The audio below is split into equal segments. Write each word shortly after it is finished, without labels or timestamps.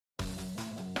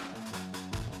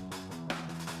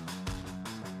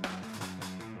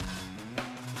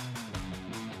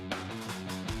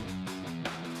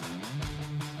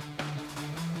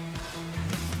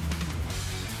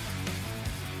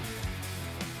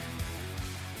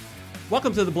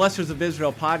Welcome to the Blessors of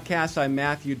Israel podcast. I'm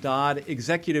Matthew Dodd,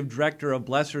 Executive Director of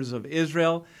Blessors of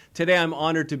Israel. Today I'm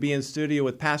honored to be in studio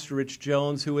with Pastor Rich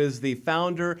Jones, who is the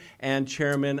founder and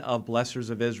chairman of Blessors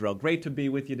of Israel. Great to be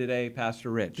with you today,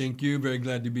 Pastor Rich. Thank you. Very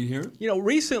glad to be here. You know,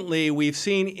 recently we've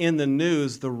seen in the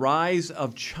news the rise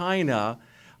of China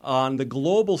on the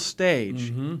global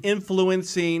stage,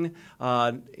 influencing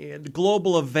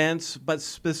global events, but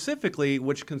specifically,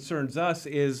 which concerns us,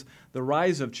 is the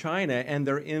rise of China and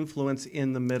their influence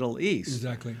in the Middle East.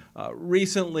 Exactly.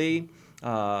 Recently,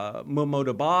 Mahmoud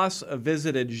Abbas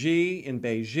visited Xi in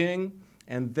Beijing,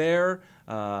 and there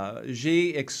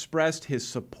Xi expressed his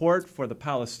support for the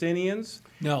Palestinians.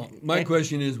 Now, my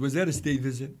question is, was that a state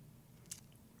visit?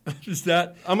 Is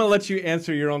that? I'm going to let you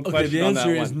answer your own question on that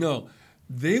one. The answer is no.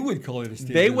 They would call it a state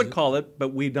visit. They would call it,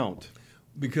 but we don't.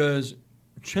 Because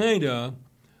China,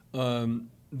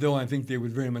 though I think they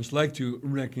would very much like to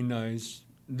recognize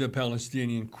the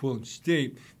Palestinian, quote,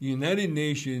 state, the United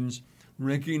Nations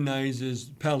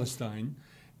recognizes Palestine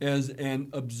as an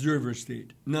observer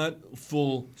state, not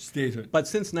full statehood. But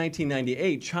since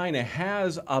 1998, China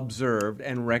has observed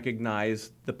and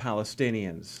recognized the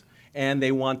Palestinians. And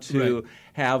they want to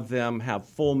have them have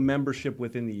full membership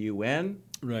within the UN.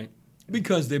 Right.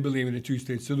 Because they believe in a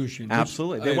two-state solution.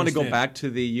 Absolutely. They want to go back to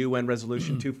the UN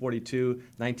Resolution 242,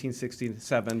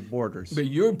 1967 borders. But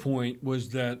your point was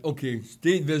that, okay,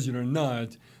 state visit or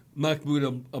not,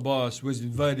 Mahmoud Abbas was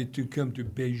invited to come to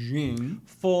Beijing.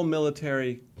 Full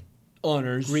military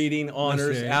honors. Greeting,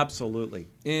 honors, absolutely.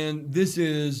 And this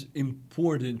is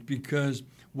important because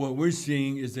what we're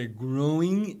seeing is a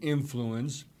growing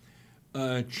influence.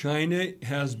 China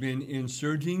has been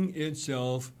inserting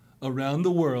itself around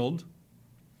the world.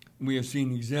 We have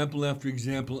seen example after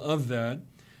example of that,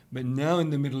 but now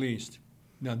in the Middle East.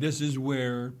 Now, this is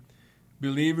where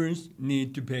believers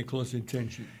need to pay close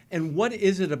attention. And what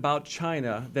is it about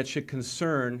China that should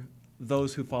concern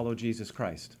those who follow Jesus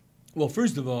Christ? Well,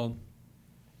 first of all,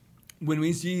 when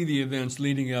we see the events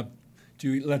leading up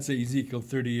to, let's say, Ezekiel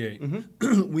 38,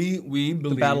 we believe...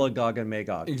 The Battle of Gog and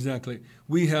Magog. Exactly.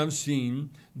 We have seen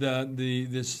that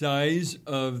the size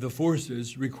of the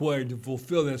forces required to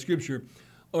fulfill that scripture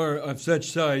are of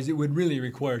such size, it would really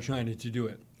require China to do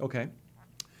it. Okay.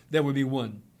 That would be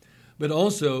one. But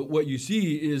also, what you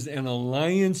see is an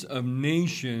alliance of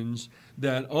nations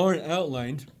that are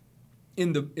outlined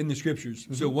in the scriptures.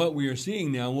 So what we are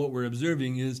seeing now, what we're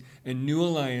observing is a new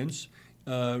alliance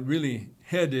really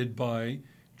headed by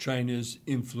China's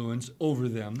influence over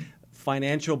them.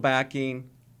 Financial backing,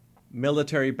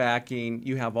 military backing,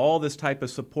 you have all this type of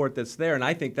support that's there. And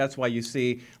I think that's why you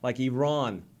see like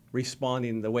Iran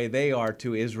responding the way they are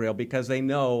to Israel, because they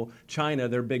know China,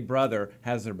 their big brother,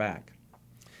 has their back.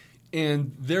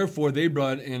 And therefore, they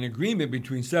brought an agreement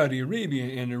between Saudi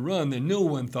Arabia and Iran that no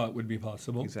one thought would be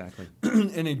possible. Exactly.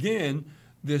 And again,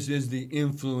 this is the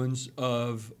influence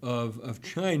of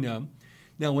China.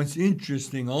 Now, what's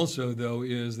interesting also, though,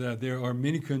 is that there are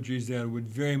many countries that would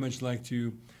very much like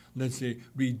to, let's say,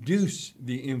 reduce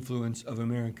the influence of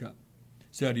America.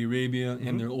 Saudi Arabia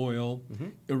and their oil,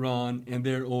 Iran and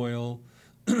their oil,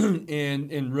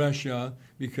 and Russia,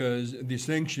 because the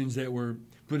sanctions that were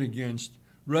put against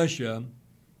Russia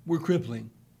were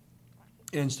crippling.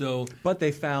 And so... But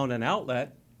they found an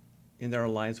outlet in their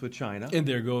alliance with China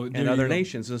and other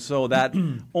nations. And so that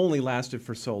only lasted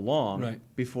for so long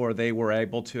before they were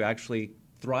able to actually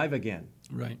thrive again.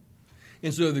 Right.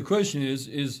 And so the question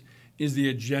is the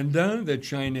agenda that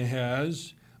China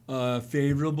has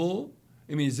favorable?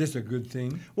 I mean, is this a good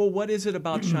thing? Well, what is it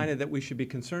about China that we should be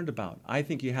concerned about? I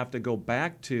think you have to go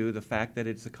back to the fact that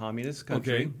it's a communist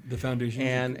country. Okay, the foundation.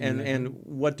 And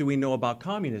what do we know about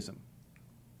communism?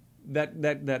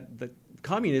 That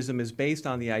communism is based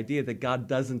on the idea that God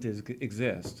doesn't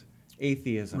exist,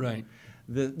 atheism. Right.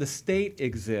 The state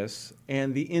exists,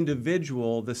 and the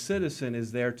individual, the citizen,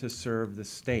 is there to serve the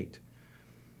state.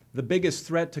 The biggest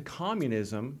threat to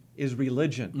communism is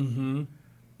religion.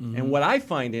 And what I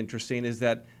find interesting is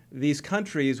that these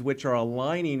countries which are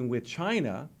aligning with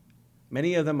China,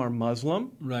 many of them are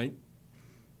Muslim. Right.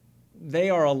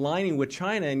 They are aligning with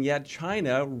China, and yet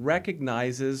China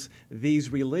recognizes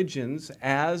these religions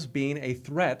as being a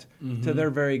threat to their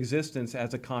very existence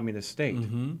as a communist state.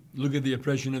 Look at the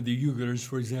oppression of the Uyghurs,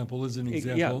 for example, as an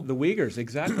example. Yeah, the Uyghurs,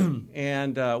 exactly.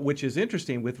 And which is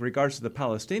interesting with regards to the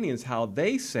Palestinians, how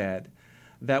they said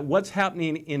that what's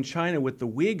happening in China with the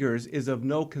Uyghurs is of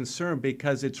no concern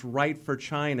because it's right for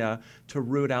China to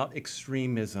root out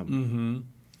extremism.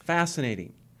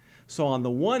 Fascinating. So on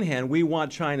the one hand, we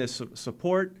want China's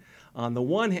support. On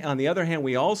the other hand,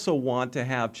 we also want to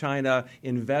have China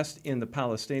invest in the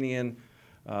Palestinian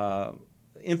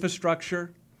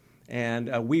infrastructure, and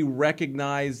we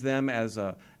recognize them as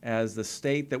the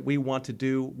state that we want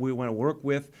to work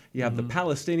with. You have the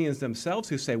Palestinians themselves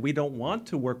who say we don't want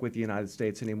to work with the United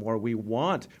States anymore. We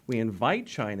invite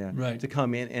China to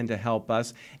come in and to help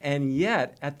us. And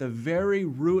yet, at the very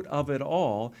root of it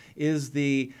all is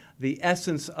the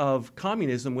essence of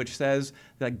communism, which says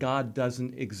that God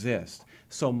doesn't exist.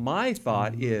 So my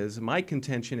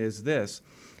contention is this,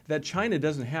 that China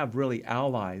doesn't have really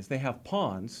allies. They have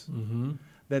pawns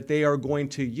that they are going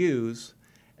to use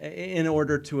in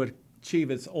order to achieve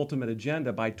its ultimate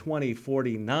agenda by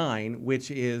 2049,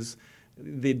 which is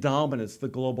the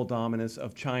global dominance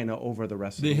of China over the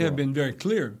rest of the world. They have been very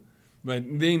clear, but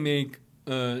they make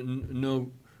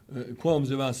no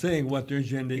qualms about saying what their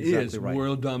agenda is. Right.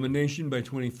 World domination by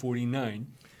 2049.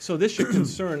 So this should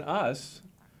concern us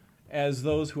as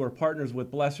those who are partners with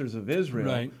Blessors of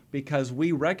Israel, because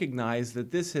we recognize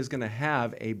that this is going to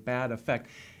have a bad effect.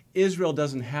 Israel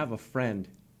doesn't have a friend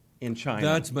in China.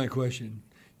 That's my question.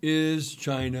 Is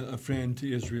China a friend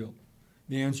to Israel?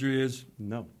 The answer is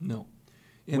no. No.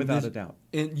 Without a doubt.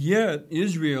 And yet,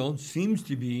 Israel seems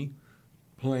to be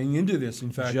playing into this.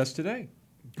 In fact, just today,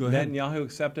 Netanyahu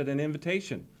accepted an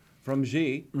invitation from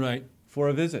Xi for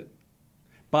a visit.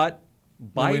 But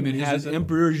Biden has it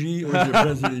Emperor Xi or is it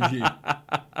President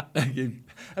Xi?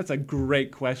 That's a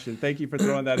great question. Thank you for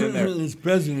throwing that in there. It's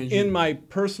President Xi. In my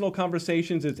personal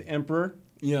conversations, it's Emperor.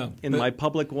 Yeah. In my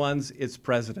public ones, it's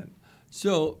President.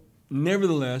 So,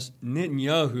 nevertheless,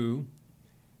 Netanyahu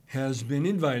has been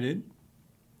invited.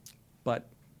 But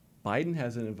Biden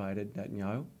hasn't invited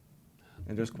Netanyahu.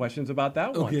 And there's questions about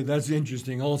that one. Okay, that's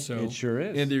interesting also. It sure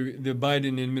is. And the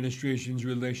Biden administration's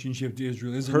relationship to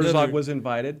Israel is Herzog was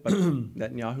invited, but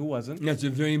Netanyahu wasn't. That's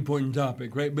a very important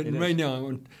topic, right? But right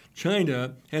now,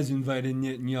 China has invited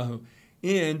Netanyahu.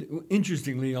 And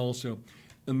interestingly also,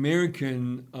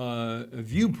 American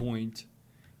viewpoint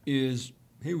is,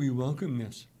 hey, we welcome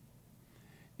this.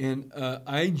 And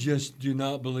I just do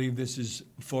not believe this is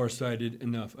far-sighted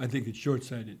enough. I think it's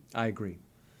short-sighted. I agree.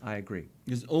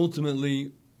 Because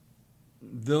ultimately,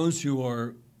 those who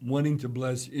are wanting to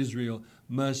bless Israel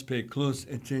must pay close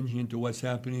attention to what's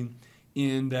happening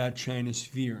in that China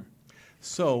sphere.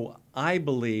 So I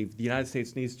believe the United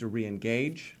States needs to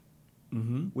re-engage.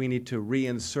 We need to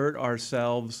reinsert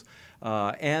ourselves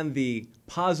and the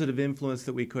positive influence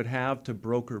that we could have to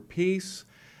broker peace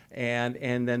and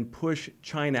then push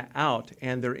China out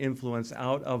and their influence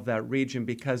out of that region,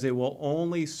 because it will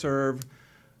only serve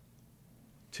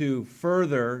to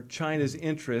further China's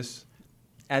interests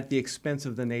at the expense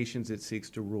of the nations it seeks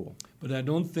to rule. But I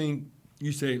don't think,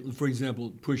 you say, for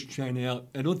example, push China out.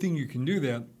 I don't think you can do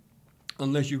that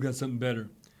unless you've got something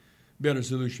better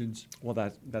solutions. Well,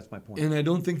 that's my point. And I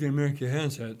don't think that America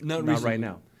has that. Not right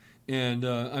now. And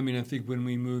I think when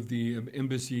we moved the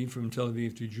embassy from Tel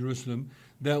Aviv to Jerusalem,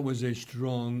 that was a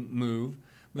strong move.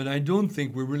 But I don't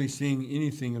think we're really seeing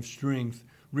anything of strength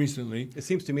recently. It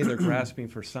seems to me they're grasping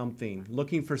for something,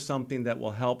 looking for something that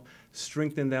will help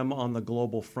strengthen them on the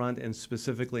global front and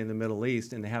specifically in the Middle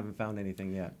East, and they haven't found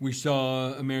anything yet. We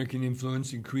saw American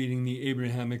influence in creating the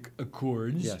Abrahamic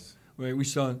Accords. Yes. Right.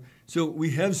 So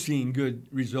we have seen good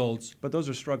results. But those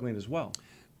are struggling as well.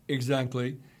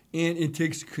 Exactly. And it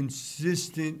takes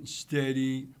consistent,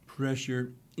 steady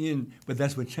pressure in. But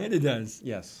that's what China does.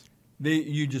 Yes.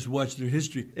 You just watch their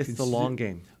history. It's the long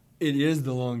game. It is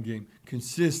the long game.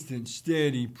 Consistent,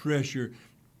 steady pressure,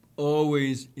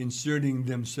 always inserting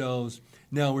themselves.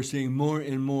 Now we're seeing more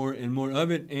and more and more of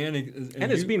it. And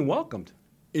it's being welcomed.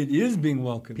 It is being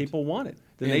welcomed. People want it.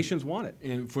 The nations want it.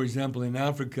 And, for example, in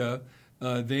Africa,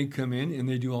 they come in and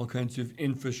they do all kinds of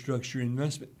infrastructure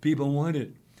investment. People want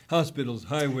it. Hospitals,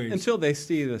 highways. Until they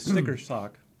see the sticker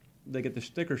shock. They get the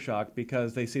sticker shock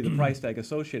because they see the price tag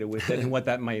associated with it and what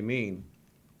that might mean.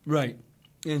 Right.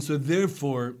 And so,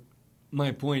 therefore,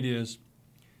 my point is,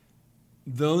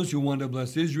 those who want to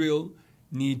bless Israel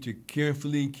need to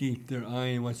carefully keep their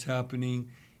eye on what's happening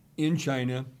in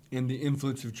China and the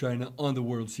influence of China on the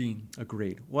world scene.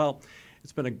 Agreed. Well,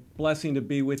 it's been a blessing to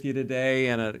be with you today,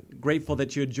 and grateful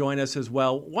that you would join us as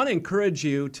well. Want to encourage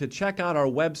you to check out our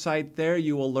website. There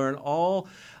you will learn all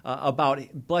about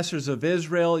Blessors of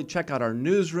Israel. Check out our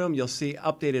newsroom. You'll see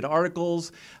updated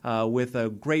articles with a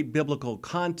great biblical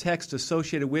context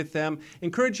associated with them.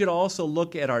 Encourage you to also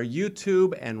look at our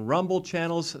YouTube and Rumble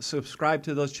channels. Subscribe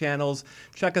to those channels.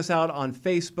 Check us out on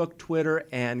Facebook, Twitter,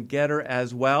 and Getter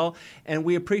as well. And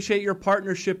we appreciate your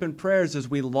partnership and prayers as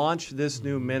we launch this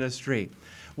new ministry.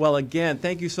 Well, again,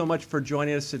 thank you so much for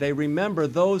joining us today. Remember,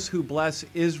 those who bless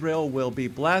Israel will be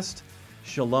blessed.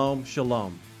 Shalom,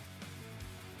 shalom.